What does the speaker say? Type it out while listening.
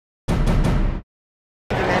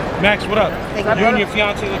Max, what up? You and your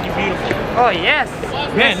fiance looking beautiful. Oh, yes.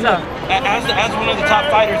 Man, yes, look, as one of the top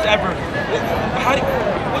fighters ever,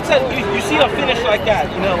 what's that? You see a finish like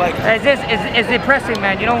that, you know, like... It's depressing,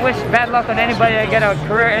 man. You don't wish bad luck on anybody to get a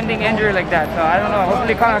career-ending injury like that. So I don't know.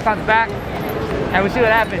 Hopefully Conor comes back and we'll see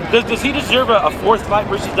what happens. Does he deserve a fourth fight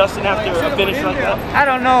versus Dustin after a finish like that? I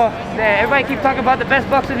don't know. Everybody keeps talking about the best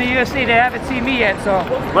boxer in the UFC. They haven't seen me yet, so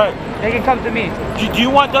right. They can come to me. Do you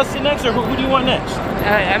want Dustin next, or who do you want next?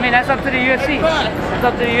 I mean, that's up to the UFC. That's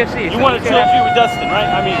up to the UFC. You want a trilogy with Dustin, right?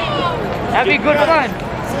 I mean, that'd be good fun.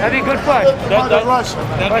 That'd be good fun. Mother Russia.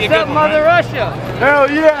 What's up, Mother Russia?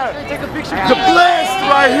 Hell yeah. Take a picture. The blast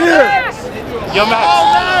right here. Yo, Max.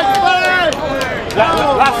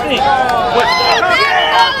 Last thing. A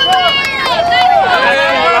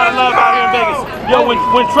lot of love out here in Vegas. Yo,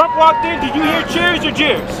 when Trump walked in, did you hear cheers or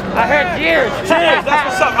jeers? I heard jeers. Cheers. That's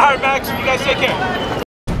what's up. All right, Max. You guys take care.